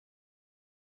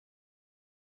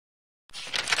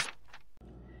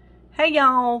Hey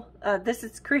y'all, this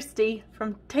is Christy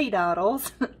from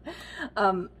Teadoddles.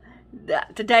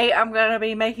 Today I'm going to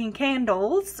be making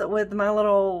candles with my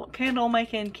little candle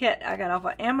making kit I got off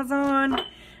of Amazon.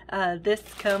 This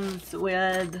comes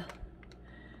with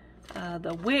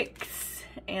the wicks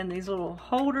and these little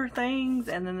holder things,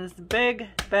 and then this big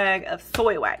bag of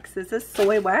soy wax. This is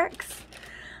soy wax.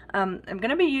 I'm going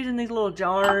to be using these little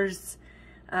jars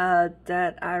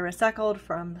that I recycled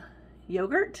from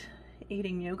yogurt.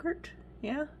 Eating yogurt,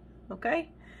 yeah, okay.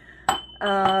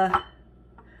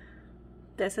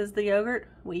 This is the yogurt,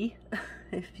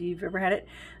 if you've ever had it.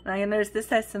 Now you notice this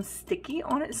has some sticky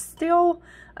on it still.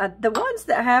 The ones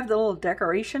that have the little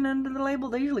decoration under the label,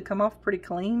 they usually come off pretty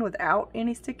clean without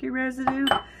any sticky residue.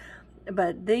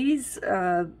 But these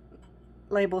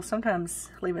labels sometimes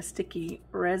leave a sticky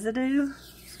residue.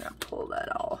 So I'll pull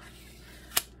that off.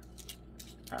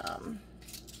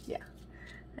 Yeah.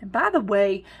 And by the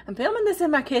way, I'm filming this in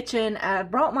my kitchen. I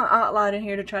brought my art light in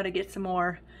here to try to get some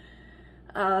more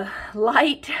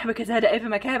light because I had to open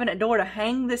my cabinet door to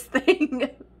hang this thing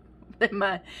that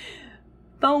my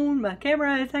phone, my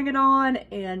camera is hanging on,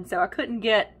 and so I couldn't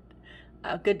get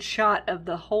a good shot of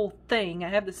the whole thing. I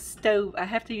have the stove. I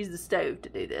have to use the stove to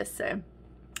do this, so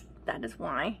that is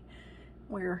why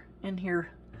we're in here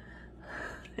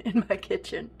in my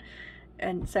kitchen.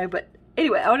 And so, but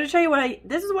anyway, I want to show you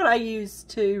this is what I use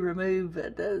to remove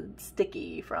the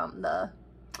sticky from the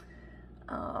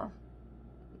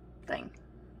thing.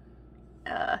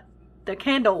 The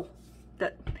candle,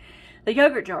 the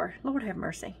yogurt jar. Lord have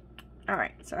mercy.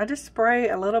 Alright, so I just spray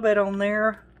a little bit on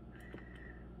there.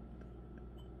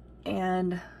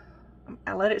 And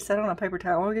I let it sit on a paper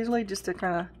towel usually just to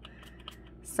kind of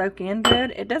soak in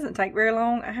good. It doesn't take very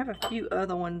long. I have a few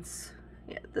other ones.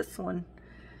 Yeah, this one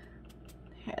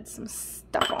had some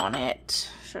stuff on it.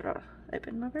 Should have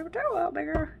opened my paper towel out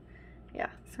bigger. Yeah,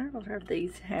 several of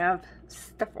these have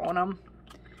stuff on them.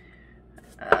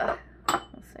 Let's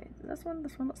see. This one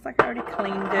looks like I already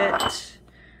cleaned it.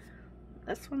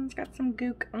 This one's got some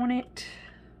gook on it.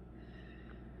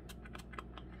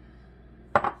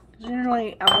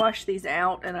 Generally, I wash these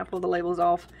out and I pull the labels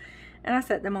off and I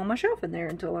set them on my shelf in there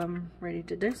until I'm ready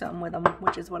to do something with them,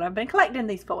 which is what I've been collecting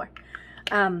these for.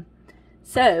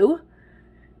 So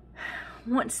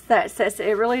once that sets,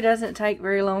 it really doesn't take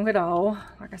very long at all.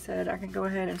 Like I said, I can go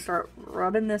ahead and start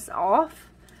rubbing this off.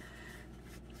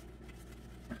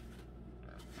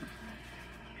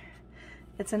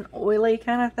 It's an oily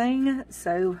kind of thing,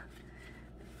 so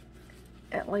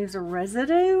it leaves a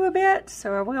residue a bit,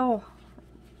 so I will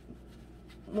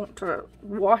want to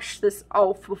wash this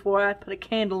off before I put a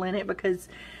candle in it because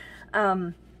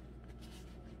I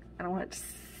don't want it to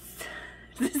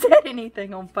set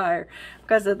anything on fire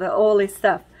because of the oily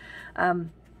stuff. Let's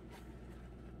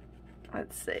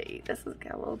see, this has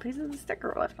got a little piece of the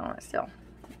sticker left on it still.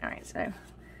 Alright, so I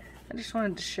just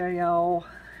wanted to show y'all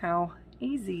how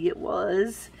easy it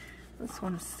was. This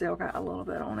one's still got a little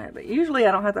bit on it, but usually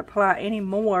I don't have to apply any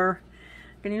more.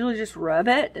 I can usually just rub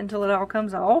it until it all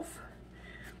comes off.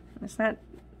 It's not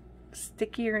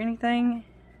sticky or anything.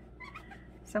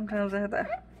 Sometimes I have to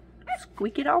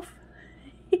squeak it off.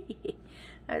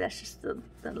 No, that's just the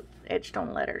etched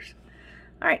on letters.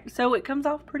 Alright, so it comes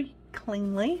off pretty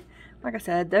cleanly. Like I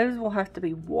said, those will have to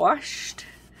be washed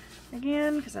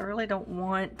again because I really don't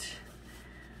want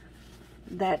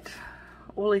that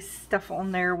oily stuff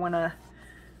on there when I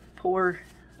pour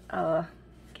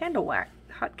candle wax,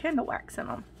 hot candle wax in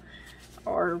them,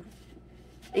 or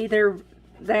either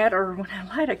that or when I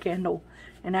light a candle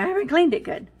and I haven't cleaned it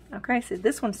good. Okay, so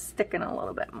this one's sticking a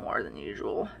little bit more than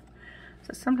usual,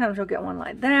 so sometimes you'll get one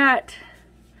like that,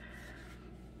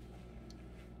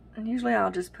 and usually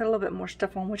I'll just put a little bit more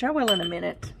stuff on, which I will in a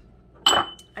minute.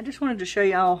 I just wanted to show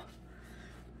y'all.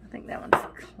 I think that one's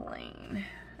clean.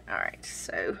 Alright,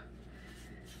 so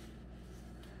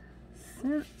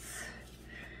since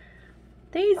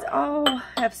these all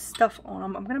have stuff on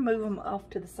them, I'm going to move them off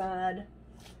to the side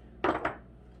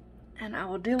and I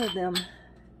will deal with them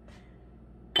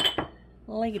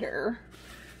later.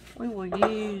 We will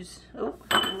use, oh,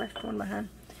 I left one behind.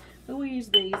 We will use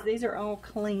these. These are all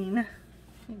clean. Let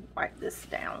me wipe this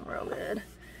down real good.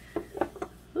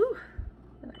 Ooh,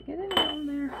 did I get any on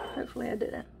there? Hopefully I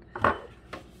didn't.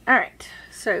 Alright,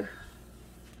 so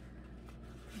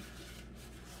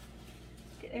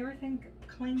get everything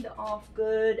cleaned off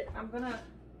good. I'm gonna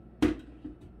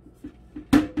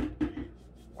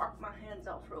wipe my hands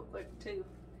off real quick too.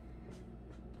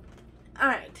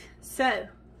 Alright, so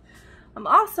I'm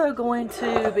also going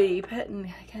to be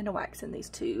putting candle wax in these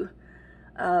two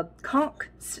conch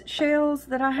shells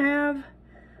that I have.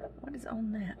 What is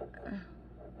on that?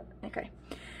 Okay.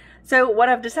 So what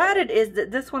I've decided is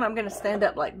that this one I'm going to stand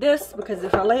up like this, because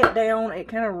if I lay it down, it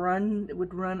kind of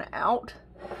would run out.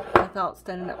 I thought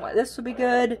standing up like this would be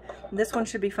good. This one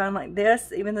should be fine like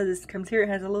this, even though this comes here, it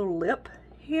has a little lip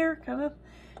here, kind of.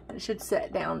 And it should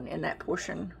set down in that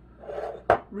portion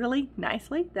really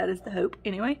nicely. That is the hope,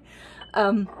 anyway.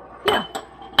 Yeah.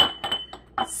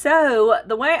 So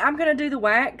the way I'm going to do the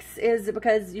wax is,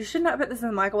 because you should not put this in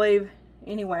the microwave,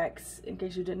 any wax, in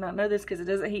case you did not know this, because it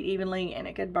doesn't heat evenly and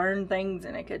it could burn things,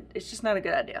 and it's just not a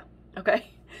good idea. Okay.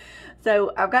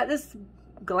 So I've got this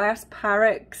glass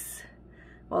Pyrex.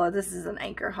 Well, this is an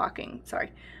Anchor Hawking,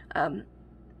 sorry.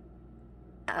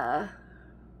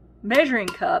 Measuring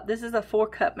cup. This is a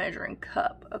 4-cup measuring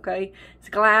cup, okay? It's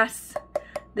glass.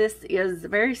 This is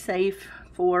very safe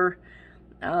for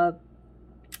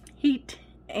heat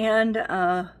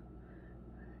and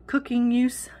cooking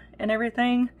use and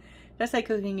everything. I say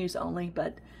cooking use only,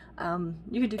 but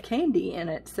you can do candy in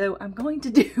it. So I'm going to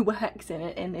do wax in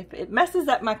it, and if it messes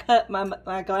up my cup,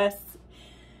 my glass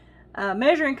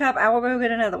measuring cup, I will go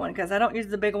get another one, because I don't use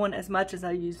the big one as much as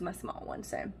I use my small one.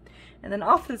 So, and then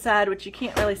off to the side, which you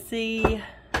can't really see,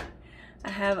 I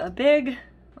have a big,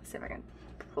 let's see if I can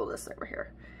pull this over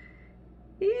here.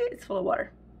 It's full of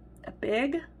water. A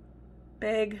big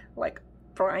like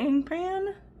frying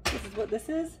pan. This is what this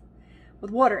is,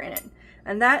 with water in it.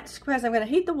 And that's because I'm going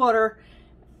to heat the water,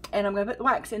 and I'm going to put the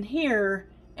wax in here,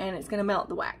 and it's going to melt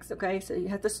the wax. Okay, so you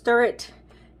have to stir it.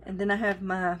 And then I have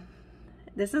my,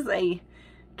 this is a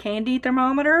candy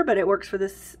thermometer, but it works for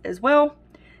this as well.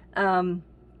 If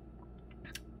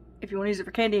you want to use it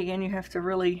for candy again, you have to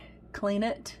really clean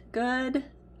it good.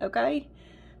 Okay,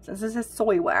 since this is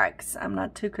soy wax, I'm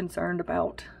not too concerned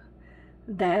about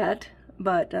that,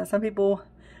 but some people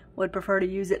would prefer to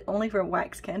use it only for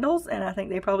wax candles, and I think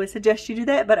they probably suggest you do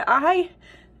that, but I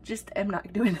just am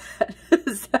not doing that.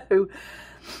 So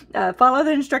follow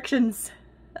the instructions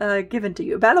given to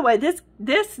you. By the way, this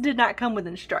did not come with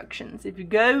instructions. If you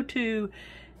go to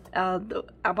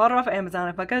I bought it off of Amazon.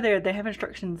 If I go there, they have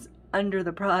instructions under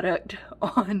the product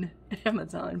on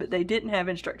Amazon, but they didn't have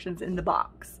instructions in the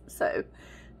box, so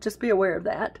just be aware of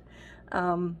that.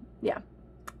 Yeah,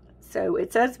 so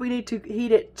it says we need to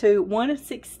heat it to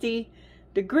 160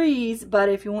 degrees, but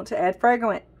if you want to add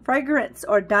fragrance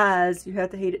or dyes, you have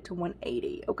to heat it to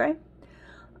 180. Okay.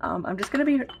 I'm just going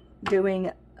to be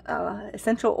doing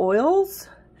essential oils.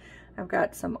 I've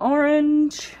got some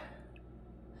orange,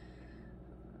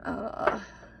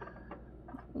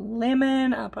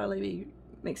 lemon. I'll probably be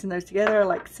mixing those together. I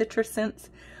like citrus scents.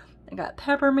 I got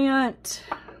peppermint.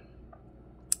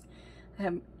 I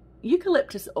have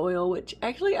eucalyptus oil, which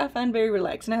actually I find very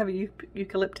relaxing. I have a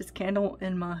eucalyptus candle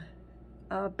in my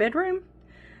bedroom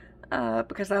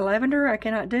because lavender I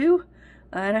cannot do.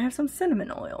 And I have some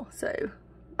cinnamon oil. So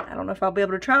I don't know if I'll be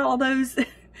able to try all those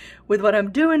with what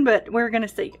I'm doing, but we're going to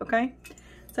see, okay?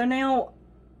 So now,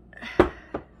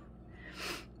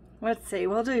 let's see.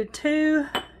 We'll do 2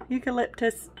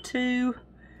 eucalyptus, 2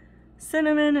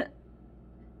 cinnamon,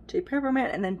 2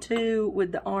 peppermint, and then 2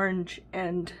 with the orange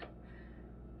and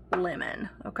lemon,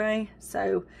 okay?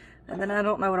 So, and then I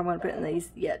don't know what I'm going to put in these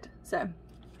yet. So,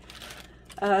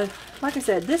 like I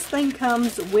said, this thing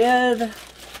comes with,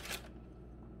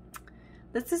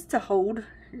 this is to hold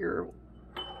your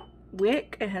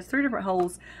wick. It has 3 different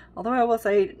holes, although I will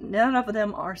say none of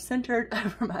them are centered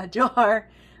over my jar,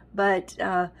 but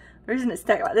the reason it's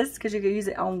stacked like this is because you can use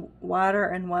it on wider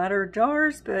and wider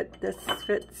jars, but this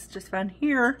fits just fine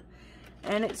here.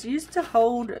 And it's used to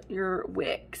hold your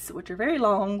wicks, which are very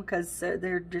long because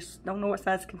they're just, don't know what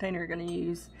size container you're going to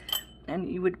use. And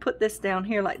you would put this down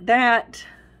here like that,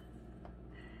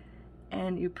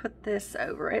 and you put this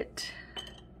over it,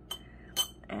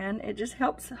 and it just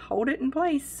helps hold it in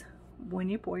place when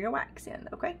you pour your wax in,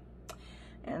 okay?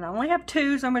 And I only have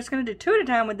 2, so I'm just going to do 2 at a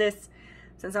time with this,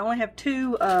 since I only have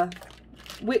 2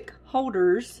 wick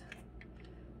holders.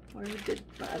 Where did,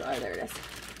 oh, there it is.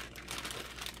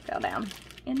 Fell down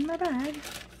in my bag.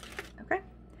 Okay,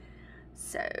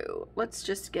 so let's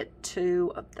just get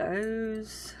 2 of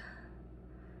those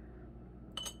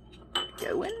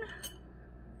going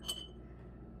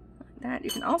like that.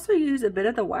 You can also use a bit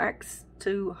of the wax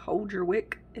to hold your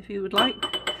wick if you would like.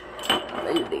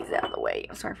 I'll move these out of the way.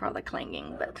 I'm sorry for all the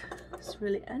clanging, but it's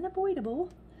really unavoidable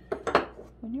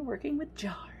when you're working with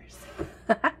jars.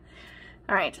 All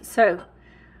right, so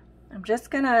I'm just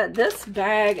gonna, this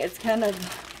bag is kind of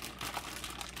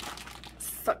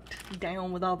sucked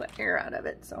down with all the air out of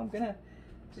it, so I'm gonna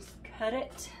just cut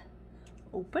it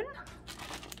open.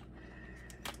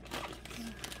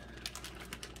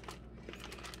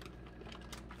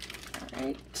 All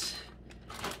right.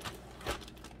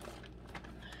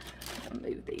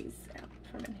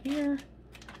 here.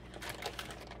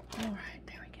 Alright,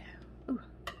 there we go. Ooh.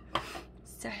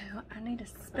 So I need a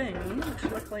spoon, which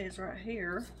luckily is right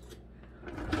here.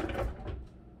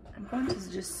 I'm going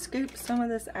to just scoop some of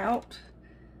this out.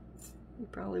 You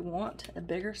probably want a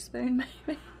bigger spoon,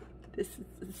 maybe. This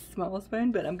is a small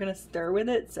spoon, but I'm going to stir with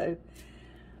it, so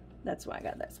that's why I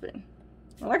got that spoon.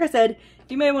 Well, like I said,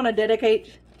 you may want to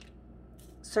dedicate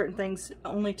certain things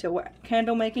only to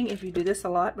candle making if you do this a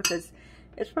lot, because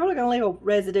it's probably going to leave a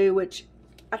residue, which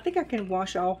I think I can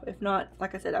wash off. If not,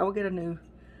 like I said, I will get a new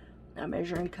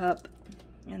measuring cup,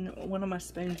 and one of my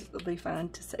spoons will be fine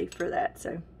to save for that. So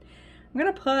I'm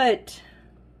going to put,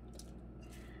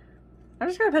 I'm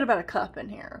just going to put about a cup in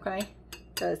here, okay?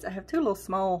 Because I have two little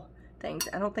small things.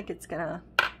 I don't think it's going to,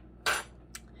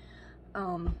 I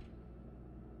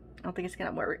don't think it's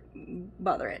going to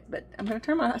bother it, but I'm going to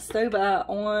turn my stove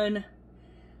on.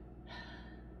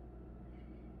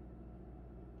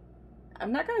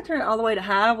 I'm not going to turn it all the way to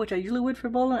high, which I usually would for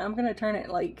boiling. I'm going to turn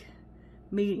it like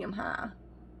medium high,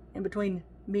 in between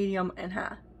medium and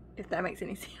high, if that makes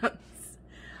any sense.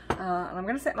 And I'm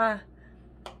going to set my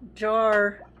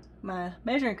jar, my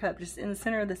measuring cup, just in the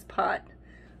center of this pot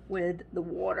with the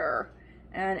water.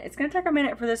 And it's going to take a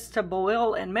minute for this to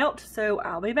boil and melt, so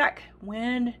I'll be back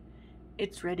when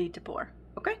it's ready to pour.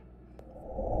 Okay?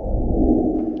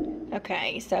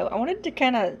 Okay, so I wanted to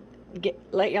kind of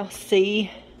let y'all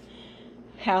see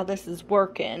how this is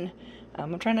working.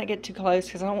 I'm trying not to get too close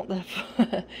because I don't want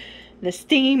the the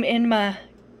steam in my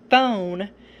phone,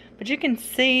 but you can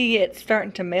see it's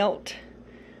starting to melt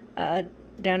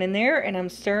down in there, and I'm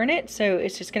stirring it, so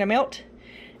it's just gonna melt.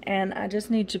 And I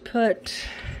just need to put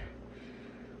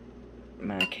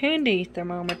my candy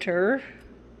thermometer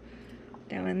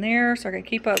down in there so I can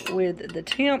keep up with the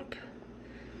temp.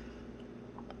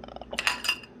 Oh,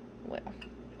 well,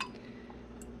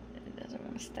 it doesn't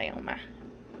want to stay on my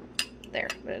there,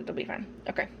 but it'll be fine.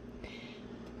 Okay.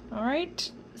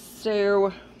 Alright,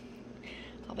 so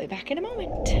I'll be back in a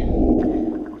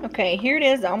moment. Okay, here it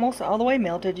is, almost all the way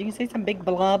melted. You can see some big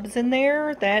blobs in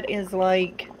there. That is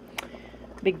like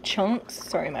big chunks.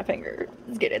 Sorry, my finger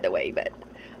is getting in the way, but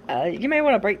you may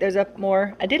want to break those up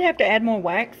more. I did have to add more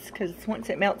wax because once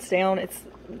it melts down, it's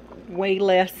way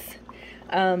less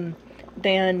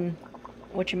than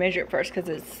what you measure at first because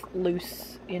it's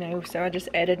loose, you know. So I just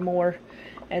added more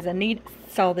as I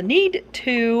saw the need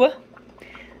to.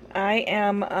 I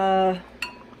am I'm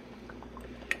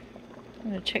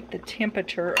going to check the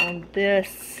temperature on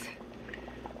this.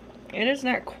 It is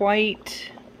not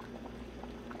quite,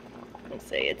 let's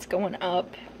see, it's going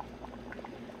up.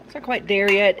 It's not quite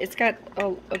there yet. It's got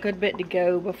a good bit to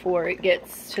go before it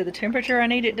gets to the temperature I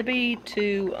need it to be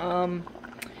to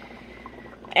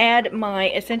add my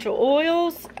essential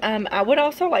oils. I would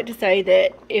also like to say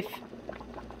that if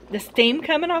the steam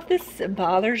coming off this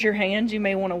bothers your hands, you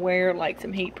may want to wear like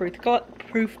some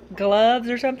heat-proof gloves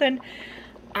or something.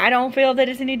 I don't feel that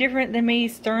it's any different than me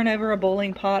stirring over a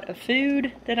boiling pot of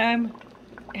food that I'm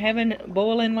having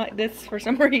boiling like this for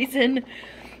some reason.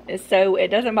 So it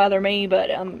doesn't bother me, but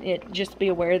just be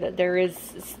aware that there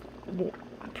is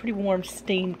pretty warm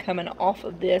steam coming off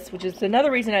of this, which is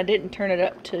another reason I didn't turn it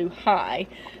up too high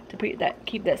to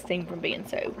keep that steam from being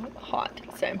so hot.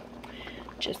 So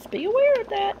just be aware of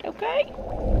that, okay?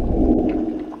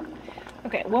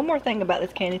 Okay, one more thing about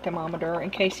this candy thermometer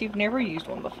in case you've never used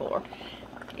one before.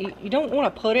 You don't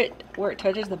want to put it where it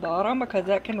touches the bottom because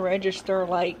that can register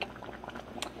like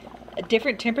a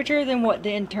different temperature than what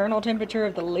the internal temperature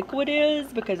of the liquid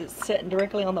is because it's sitting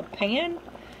directly on the pan.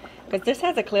 Because this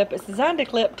has a clip, it's designed to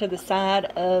clip to the side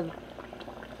of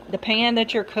the pan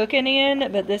that you're cooking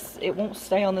in, but it won't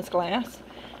stay on this glass.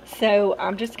 So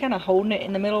I'm just kind of holding it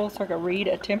in the middle so I can read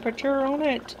a temperature on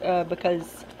it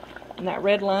because in that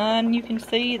red line you can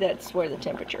see that's where the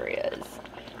temperature is.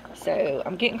 So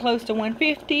I'm getting close to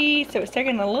 150, so it's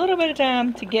taking a little bit of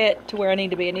time to get to where I need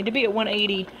to be. I need to be at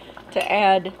 180 to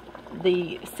add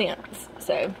the scents.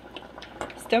 So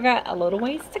still got a little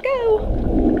ways to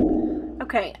go.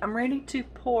 Okay, I'm ready to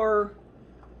pour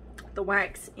the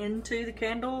wax into the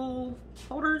candle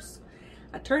holders.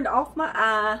 I turned off my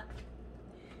eye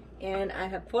and I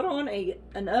have put on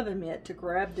an oven mitt to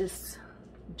grab this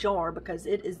jar because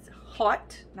it is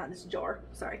hot. Not this jar,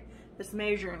 sorry. This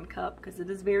measuring cup because it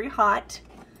is very hot.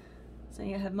 So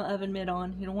I have my oven mitt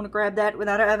on. You don't want to grab that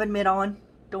without an oven mitt on.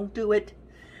 Don't do it.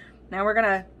 Now we're going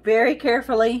to very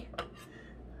carefully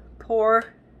pour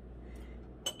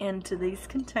into these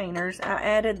containers. I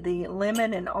added the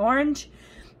lemon and orange.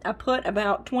 I put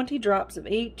about 20 drops of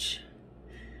each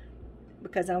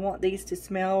because I want these to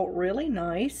smell really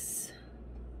nice.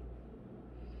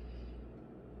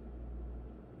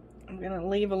 I'm gonna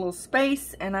leave a little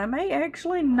space, and I may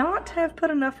actually not have put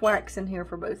enough wax in here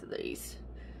for both of these.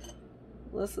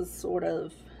 This is sort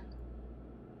of,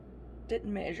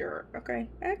 didn't measure. Okay,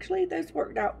 actually those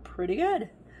worked out pretty good.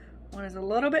 One is a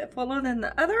little bit fuller than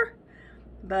the other,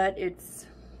 but it's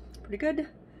pretty good.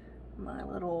 My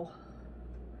little,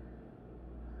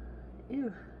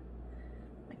 ew,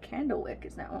 my candle wick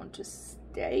is not wanting to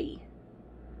stay.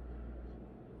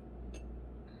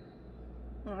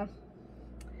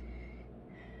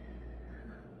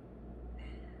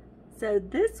 So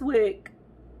this wick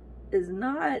is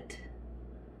not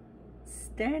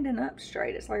standing up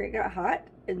straight. It's like it got hot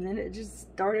and then it just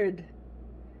started.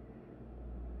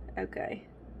 Okay,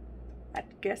 I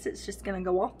guess it's just gonna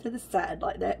go off to the side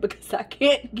like that because I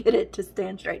can't get it to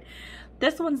stand straight.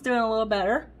 This one's doing a little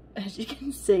better, as you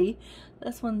can see.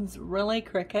 This one's really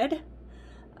crooked.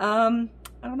 I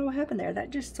don't know what happened there. That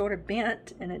just sort of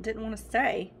bent and it didn't want to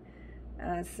stay.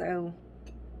 So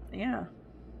yeah,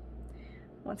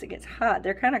 once it gets hot,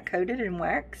 they're kind of coated in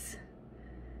wax.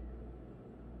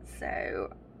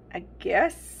 So I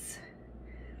guess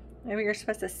maybe you're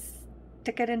supposed to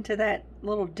stick it into that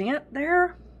little dent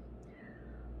there,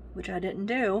 which I didn't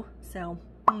do. So,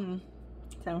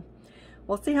 so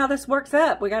we'll see how this works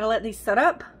up. We got to let these set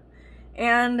up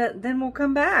and then we'll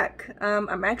come back.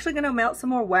 I'm actually going to melt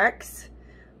some more wax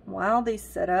while these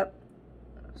set up.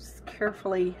 Just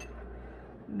carefully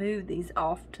move these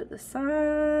off to the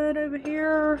side over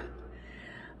here.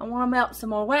 I want to melt some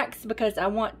more wax because I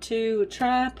want to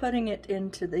try putting it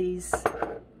into these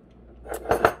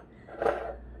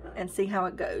and see how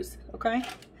it goes. Okay,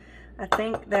 I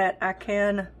think that I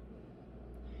can.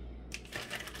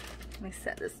 Let me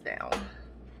set this down.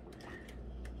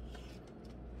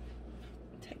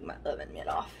 Take my oven mitt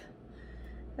off.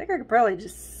 I think I could probably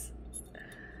just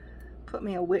put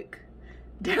me a wick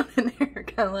down in there,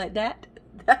 kind of like that.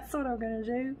 That's what I'm gonna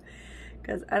do,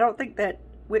 because I don't think that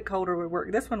wick holder would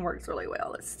work. This one works really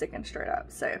well. It's sticking straight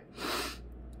up, so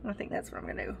I think that's what I'm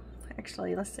gonna do.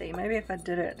 Actually, let's see, maybe if I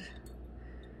did it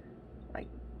like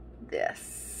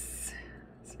this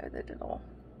so that it'll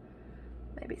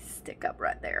maybe stick up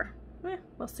right there.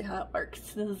 We'll see how it works.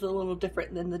 This is a little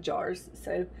different than the jars.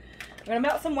 So I'm gonna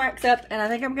melt some wax up, and I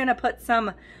think I'm gonna put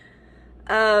some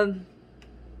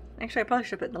actually I probably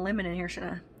should put the lemon in here,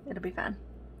 shouldn't I? It'll be fine.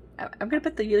 I'm gonna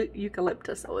put the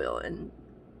eucalyptus oil in.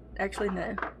 Actually,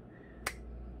 no.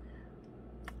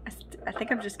 I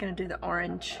think I'm just gonna do the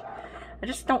orange. I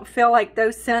just don't feel like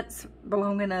those scents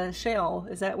belong in a shell.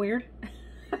 Is that weird?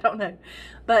 I don't know.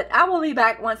 But I will be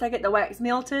back once I get the wax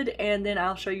melted, and then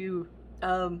I'll show you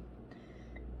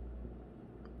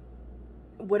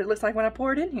what it looks like when I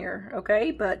pour it in here. Okay,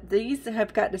 but these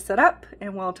have got to set up,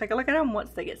 and we'll take a look at them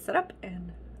once they get set up,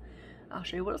 and I'll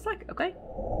show you what it's like. Okay.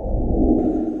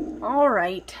 All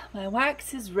right, my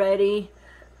wax is ready.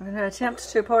 I'm going to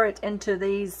attempt to pour it into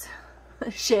these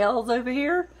shells over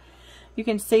here. You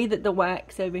can see that the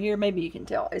wax over here, maybe you can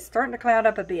tell, it's starting to cloud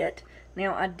up a bit.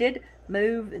 Now, I did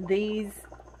move these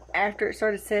after it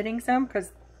started setting some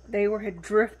because they had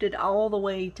drifted all the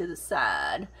way to the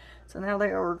side. So now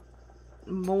they are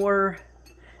more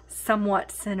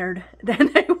somewhat centered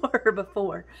than they were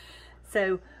before.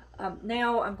 So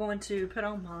now I'm going to put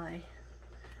on my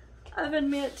oven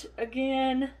mitt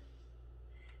again.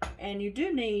 And you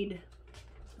do need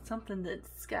something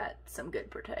that's got some good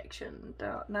protection.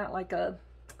 Not like a,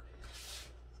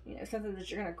 you know, something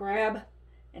that you're going to grab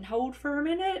and hold for a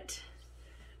minute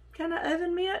kind of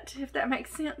oven mitt, if that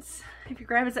makes sense. If you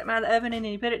grab it out of the oven and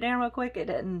then you put it down real quick, it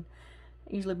doesn't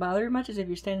usually bother as much as if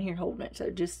you're standing here holding it. So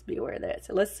just be aware of that.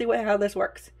 So let's see how this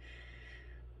works.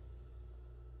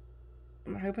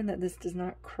 I'm hoping that this does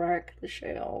not crack the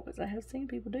shell, because I have seen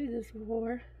people do this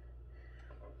before.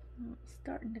 It's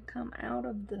starting to come out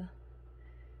of the...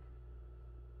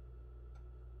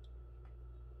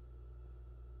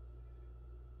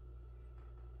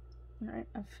 Alright,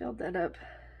 I've filled that up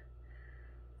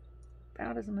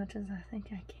about as much as I think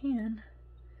I can.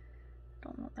 I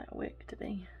don't want that wick to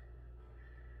be.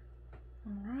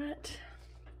 Alright.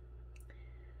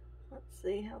 Let's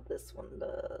see how this one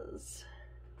does.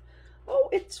 Oh,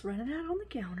 it's running out on the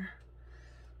counter.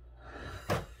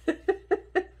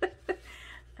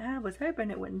 I was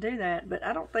hoping it wouldn't do that, but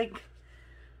I don't think.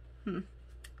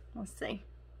 Let's see.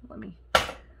 Let me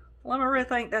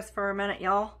rethink this for a minute,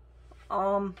 y'all.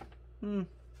 Well,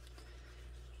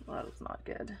 that was not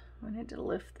good. We need to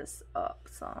lift this up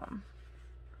some.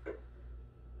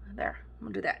 There,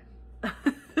 I'm gonna do that.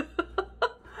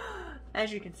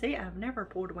 As you can see, I've never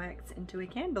poured wax into a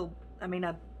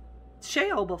a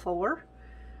shell before.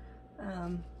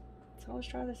 So let's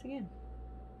try this again.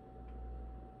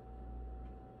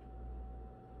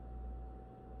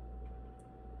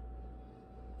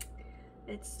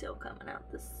 it's still coming out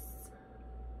this,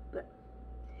 but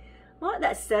I'll let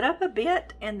that set up a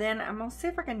bit, and then I'm gonna see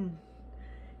if I can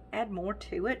add more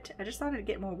to it. I just thought I'd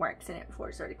get more wax in it before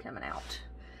it started coming out.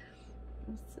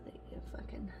 Let's see if I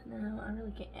can. No, I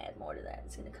really can't add more to that.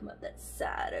 It's gonna come up that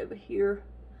side over here.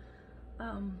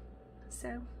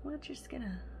 So we're just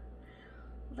gonna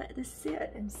let this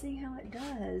sit and see how it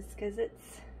does, because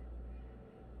it's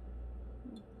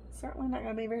certainly not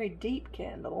gonna be a very deep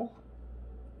candle.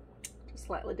 Just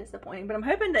slightly disappointing, but I'm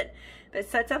hoping that if it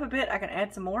sets up a bit, I can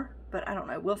add some more, but I don't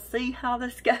know. We'll see how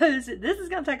this goes. This is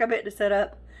gonna take a bit to set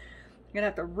up. I'm gonna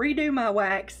have to redo my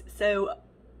wax, so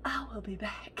I will be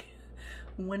back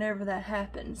whenever that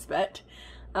happens. But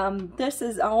this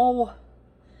is all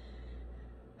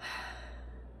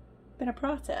been a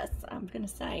process. I'm gonna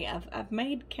say I've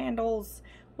made candles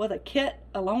with a kit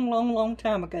a long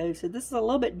time ago, so this is a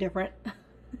little bit different.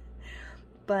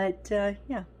 But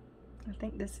yeah, I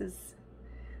think this is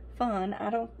fun.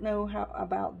 I don't know how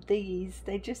about these.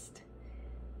 They just,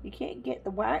 you can't get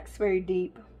the wax very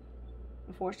deep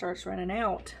before it starts running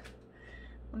out.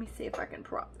 Let me see if I can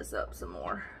prop this up some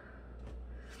more.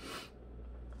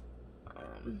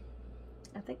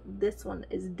 I think this one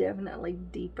is definitely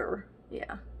deeper.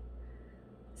 Yeah,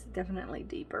 it's definitely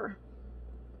deeper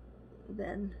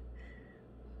than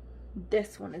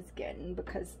this one is getting,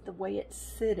 because the way it's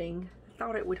sitting, I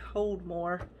thought it would hold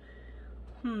more.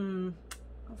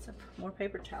 Also more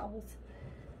paper towels.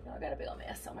 Now I got a big old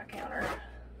mess on my counter.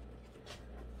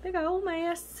 Big old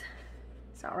mess.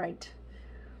 It's all right.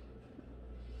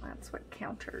 That's what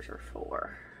counters are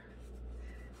for.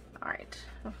 All right,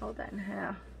 I'll fold that in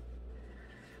half.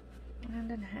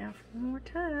 And in half one more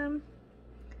time.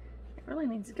 It really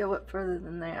needs to go up further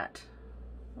than that.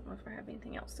 I don't know if I have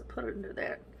anything else to put under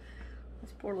that.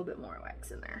 Let's pour a little bit more wax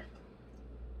in there.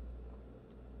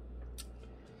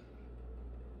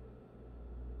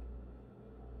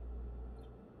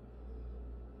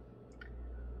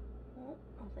 Well,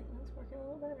 I think that's working a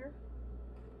little better.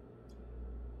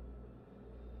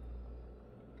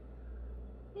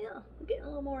 Yeah, I'm getting a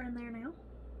little more in there now.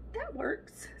 That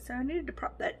works. So I needed to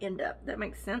prop that end up. That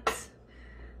makes sense.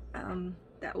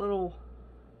 That little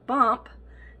bump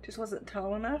just wasn't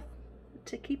tall enough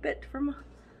to keep it from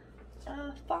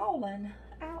falling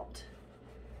out.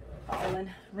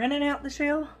 Running out the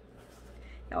shell.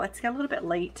 Oh, it's got a little bit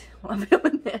late while I'm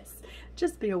filming this.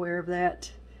 Just be aware of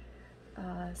that.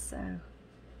 So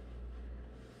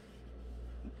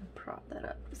prop that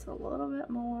up just a little bit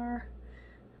more.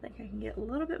 I think I can get a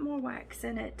little bit more wax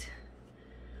in it.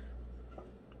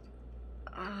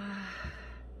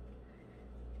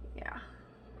 Yeah.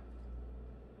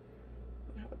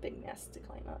 I have a big mess to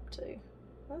clean up too.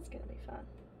 That's gonna be fun.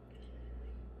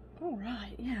 All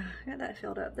right, yeah, I got that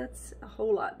filled up. That's a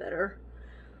whole lot better.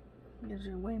 Gives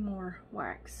you way more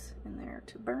wax in there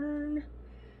to burn.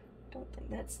 Don't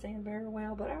think that's staying very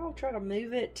well, but I'll try to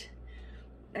move it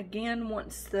again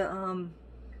once the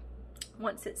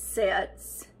once it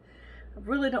sets. I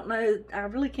really don't know. I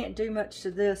really can't do much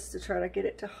to this to try to get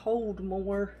it to hold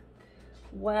more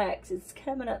wax. It's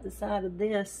coming up the side of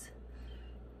this.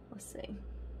 Let's see.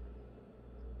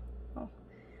 Oh,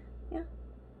 yeah.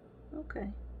 Okay.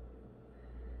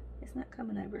 It's not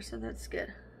coming over, so that's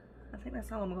good. I think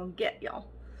that's all I'm gonna get, y'all.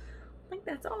 I think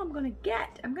that's all I'm gonna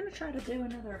get. I'm gonna try to do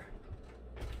another.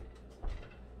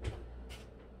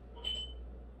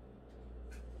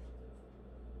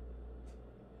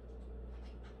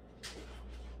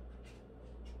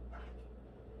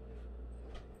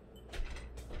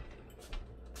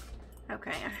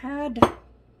 Okay, I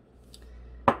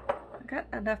got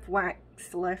enough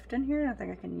wax left in here. I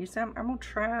think I can use some. I'm gonna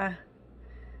try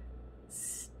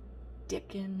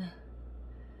sticking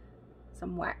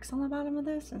some wax on the bottom of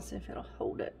this and see if it'll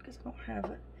hold it, because I don't have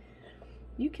it.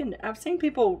 You can, I've seen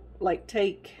people like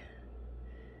take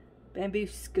bamboo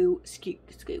skewers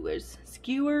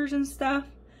and stuff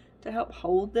to help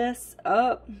hold this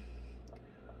up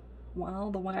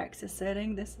while the wax is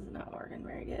setting. This is not working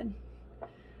very good.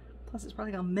 Plus it's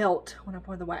probably gonna melt when I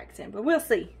pour the wax in, but we'll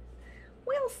see.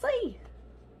 We'll see.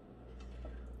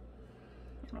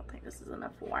 I don't think this is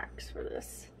enough wax for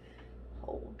this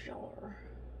whole jar.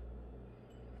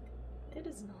 It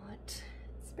is not.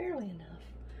 It's barely enough,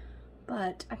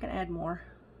 but I can add more.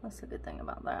 That's a good thing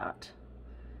about that.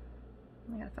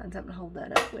 I gotta find something to hold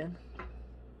that up with.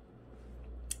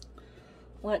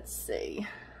 Let's see.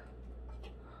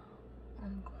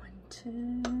 I'm going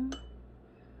to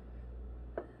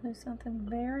do something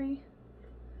very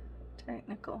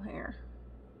technical here.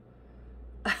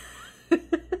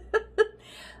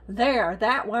 There,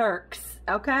 that works.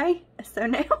 Okay, so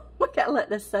now we gotta let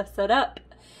this stuff set up,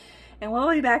 and we'll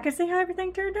be back and see how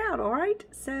everything turned out. All right,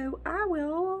 so I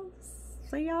will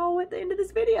see y'all at the end of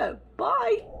this video.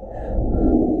 Bye.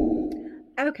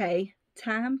 Okay,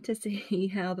 time to see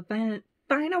how the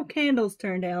final candles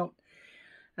turned out.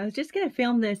 I was just gonna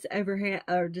film this over here,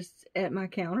 or just at my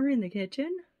counter in the kitchen,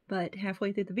 but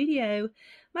halfway through the video,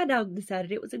 my dog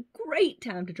decided it was a great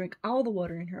time to drink all the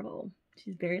water in her bowl.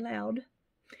 She's very loud.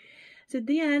 So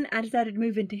then I decided to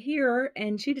move into here,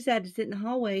 and she decided to sit in the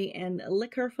hallway and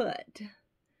lick her foot. I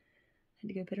had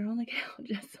to go put her on the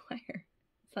couch, I swear.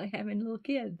 It's like having little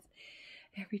kids.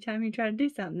 Every time you try to do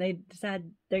something, they decide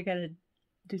they gotta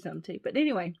do something too. But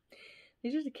anyway,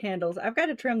 these are the candles. I've got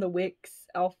to trim the wicks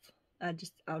off. I'll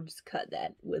just cut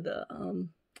that with a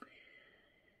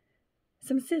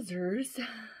some scissors.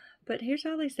 But here's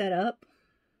how they set up.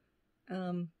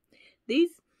 These,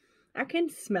 I can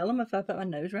smell them if I put my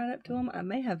nose right up to them. I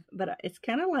may have, but it's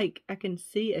kind of like I can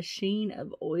see a sheen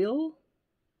of oil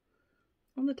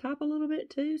on the top a little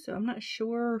bit too. So I'm not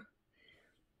sure.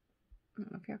 I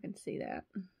don't know if y'all can see that.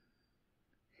 I'm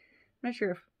not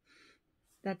sure if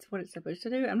that's what it's supposed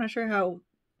to do. I'm not sure how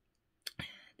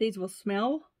these will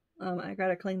smell. I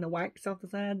gotta clean the wax off the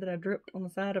side that I dripped on the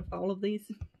side of all of these.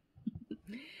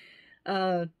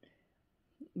 But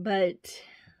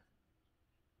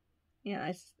yeah,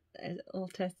 I will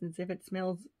test and see if it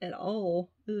smells at all.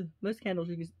 Ugh, most candles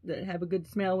that have a good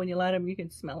smell, when you light them, you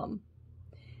can smell them,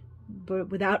 but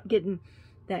without getting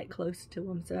that close to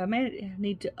them. So I may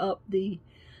need to up the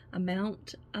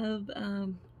amount of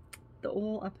the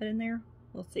oil I put in there.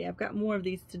 We'll see. I've got more of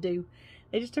these to do.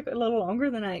 They just took a little longer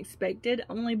than I expected,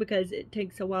 only because it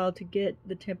takes a while to get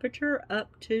the temperature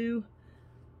up to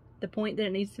the point that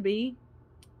it needs to be,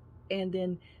 and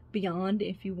then beyond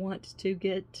if you want to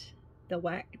get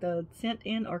the scent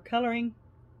in or coloring.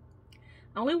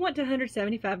 I only went to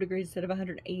 175 degrees instead of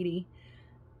 180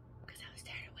 because I was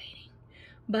tired of waiting.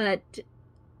 But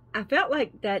I felt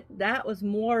like that was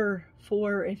more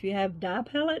for if you have dye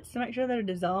pellets to make sure they're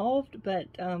dissolved. But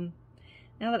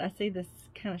now that I see this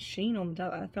kind of sheen on the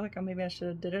top, I feel like maybe I should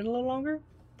have did it a little longer.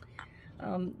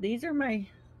 These are my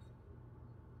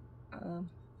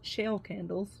shell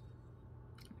candles,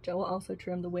 which I will also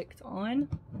trim the wicks on.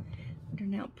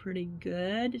 Turned out pretty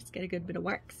good. Just got a good bit of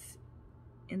wax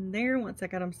in there once I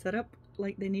got them set up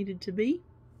like they needed to be.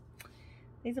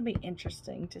 These will be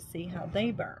interesting to see how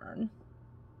they burn.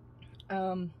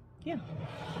 Yeah,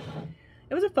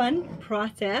 it was a fun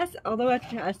process, although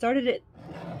I started it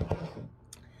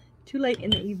too late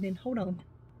in the evening. Hold on.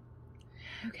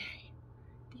 Okay,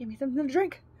 give me something to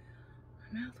drink.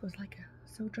 My mouth was like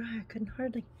so dry I couldn't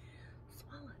hardly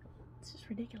swallow. It's just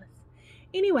ridiculous.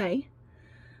 Anyway,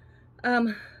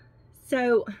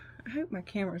 so I hope my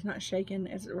camera's not shaking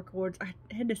as it records. I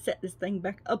had to set this thing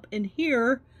back up in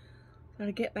here so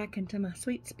to get back into my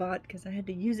sweet spot, because I had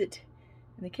to use it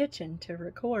in the kitchen to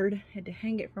record. I had to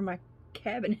hang it from my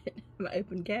cabinet, my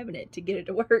open cabinet, to get it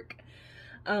to work.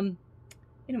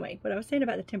 Anyway, what I was saying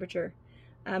about the temperature,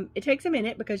 it takes a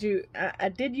minute because I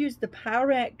did use the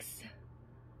Pyrex,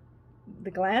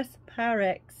 the glass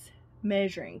Pyrex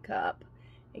measuring cup.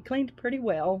 It cleaned pretty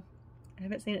well. I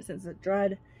haven't seen it since it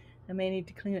dried. I may need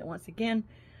to clean it once again.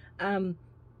 And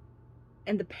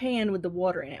the pan with the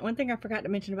water in it. One thing I forgot to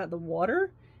mention about the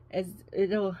water is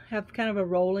it'll have kind of a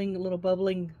rolling, little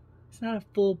bubbling. It's not a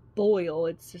full boil.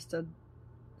 It's just a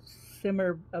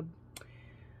simmer,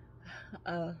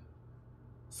 a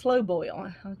slow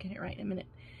boil. I'll get it right in a minute.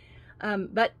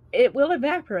 But it will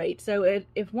evaporate. So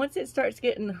if once it starts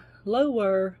getting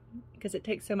lower, because it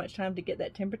takes so much time to get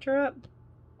that temperature up,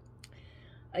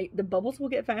 the bubbles will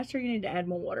get faster. You need to add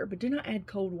more water, but do not add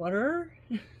cold water.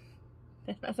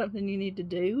 That's not something you need to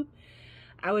do.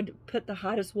 I would put the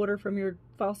hottest water from your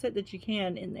faucet that you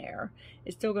can in there.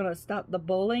 It's still going to stop the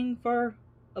boiling for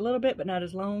a little bit, but not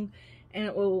as long, and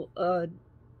it will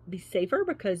be safer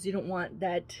because you don't want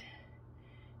that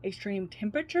extreme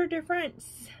temperature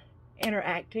difference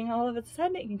interacting all of a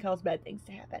sudden. It can cause bad things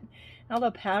to happen.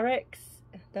 Although Pyrex,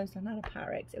 those are not a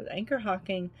Pyrex, it was Anchor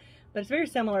Hocking, but it's very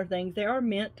similar things. They are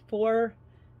meant for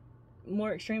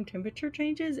more extreme temperature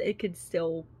changes. It could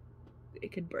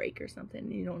break or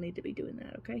something. You don't need to be doing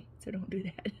that, okay? So don't do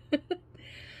that.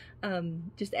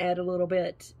 Just add a little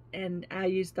bit, and I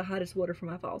used the hottest water from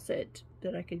my faucet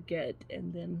that I could get,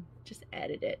 and then just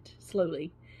added it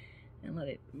slowly and let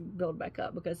it build back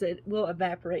up, because it will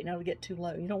evaporate and it'll get too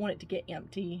low. You don't want it to get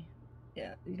empty.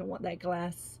 Yeah, you don't want that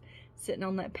glass sitting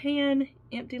on that pan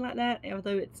empty like that,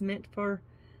 although it's meant for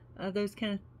those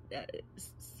kind of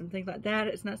some things like that.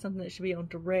 It's not something that should be on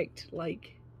direct,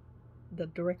 like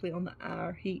directly on the eye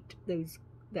or heat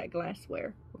that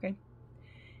glassware, okay?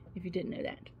 If you didn't know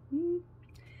that.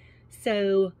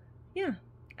 So yeah,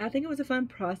 I think it was a fun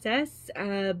process.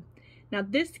 Now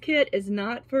this kit is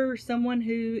not for someone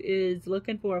who is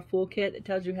looking for a full kit that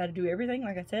tells you how to do everything.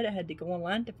 Like I said, I had to go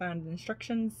online to find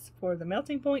instructions for the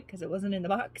melting point because it wasn't in the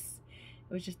box.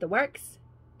 It was just the wax,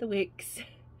 the wicks,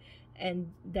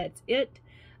 and that's it.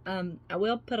 I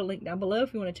will put a link down below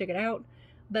if you want to check it out.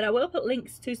 But I will put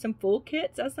links to some full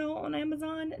kits I saw on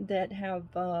Amazon that have,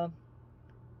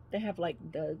 they have like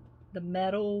the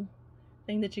metal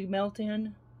thing that you melt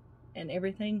in and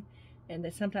everything. And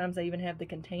then sometimes they even have the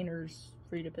containers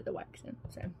for you to put the wax in.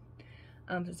 So,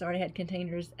 since I already had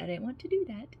containers, I didn't want to do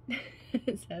that.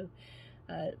 So,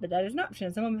 but that is an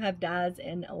option. Some of them have dyes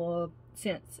and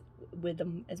scents with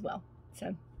them as well.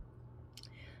 So,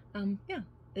 yeah,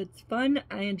 it's fun.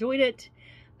 I enjoyed it.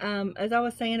 As I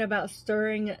was saying about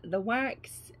stirring the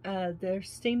wax, there's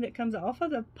steam that comes off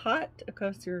of the pot. Of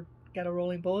course, you've got a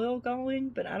rolling boil going,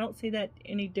 but I don't see that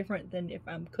any different than if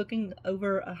I'm cooking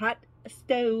over a hot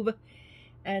stove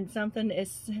and something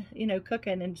is, you know,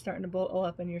 cooking and starting to boil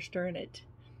up and you're stirring it.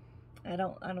 I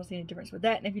don't see any difference with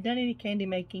that. And if you've done any candy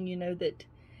making, you know that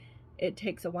it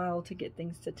takes a while to get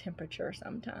things to temperature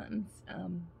sometimes.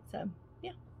 So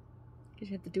yeah, because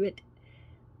you have to do it,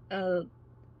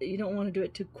 you don't want to do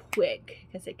it too quick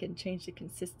because it can change the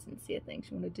consistency of things.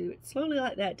 You want to do it slowly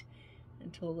like that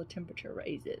until the temperature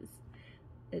raises.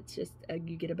 It's just,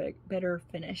 you get a better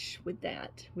finish with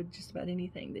that, with just about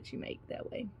anything that you make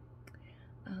that way.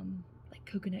 Like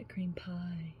coconut cream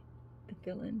pie, the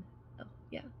filling. Oh,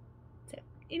 yeah. So,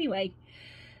 anyway,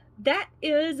 that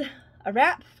is a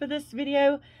wrap for this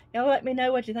video. Y'all let me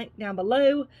know what you think down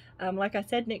below. Like I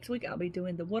said, next week I'll be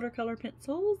doing the watercolor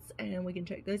pencils, and we can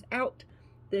check those out.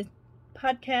 This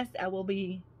podcast, I will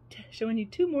be showing you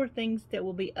 2 more things that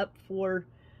will be up for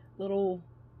little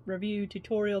review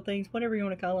tutorial things, whatever you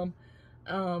want to call them,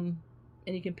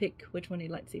 and you can pick which one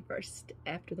you'd like to see first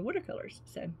after the watercolors.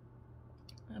 So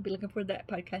I'll be looking for that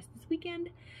podcast this weekend.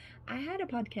 I had a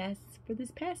podcast for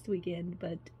this past weekend,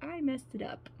 but I messed it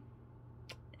up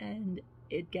and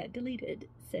it got deleted,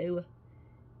 so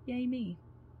yay me.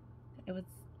 It was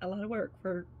a lot of work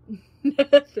for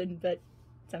nothing, but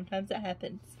sometimes that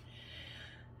happens.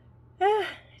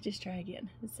 Just try again.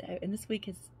 So, and this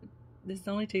is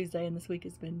only Tuesday, and this week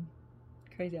has been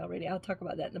crazy already. I'll talk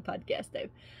about that in the podcast, though.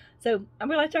 So, I'm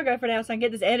going to let y'all go for now so I can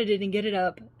get this edited and get it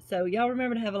up. So, y'all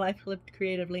remember to have a life lived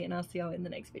creatively, and I'll see y'all in the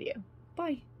next video.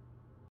 Bye.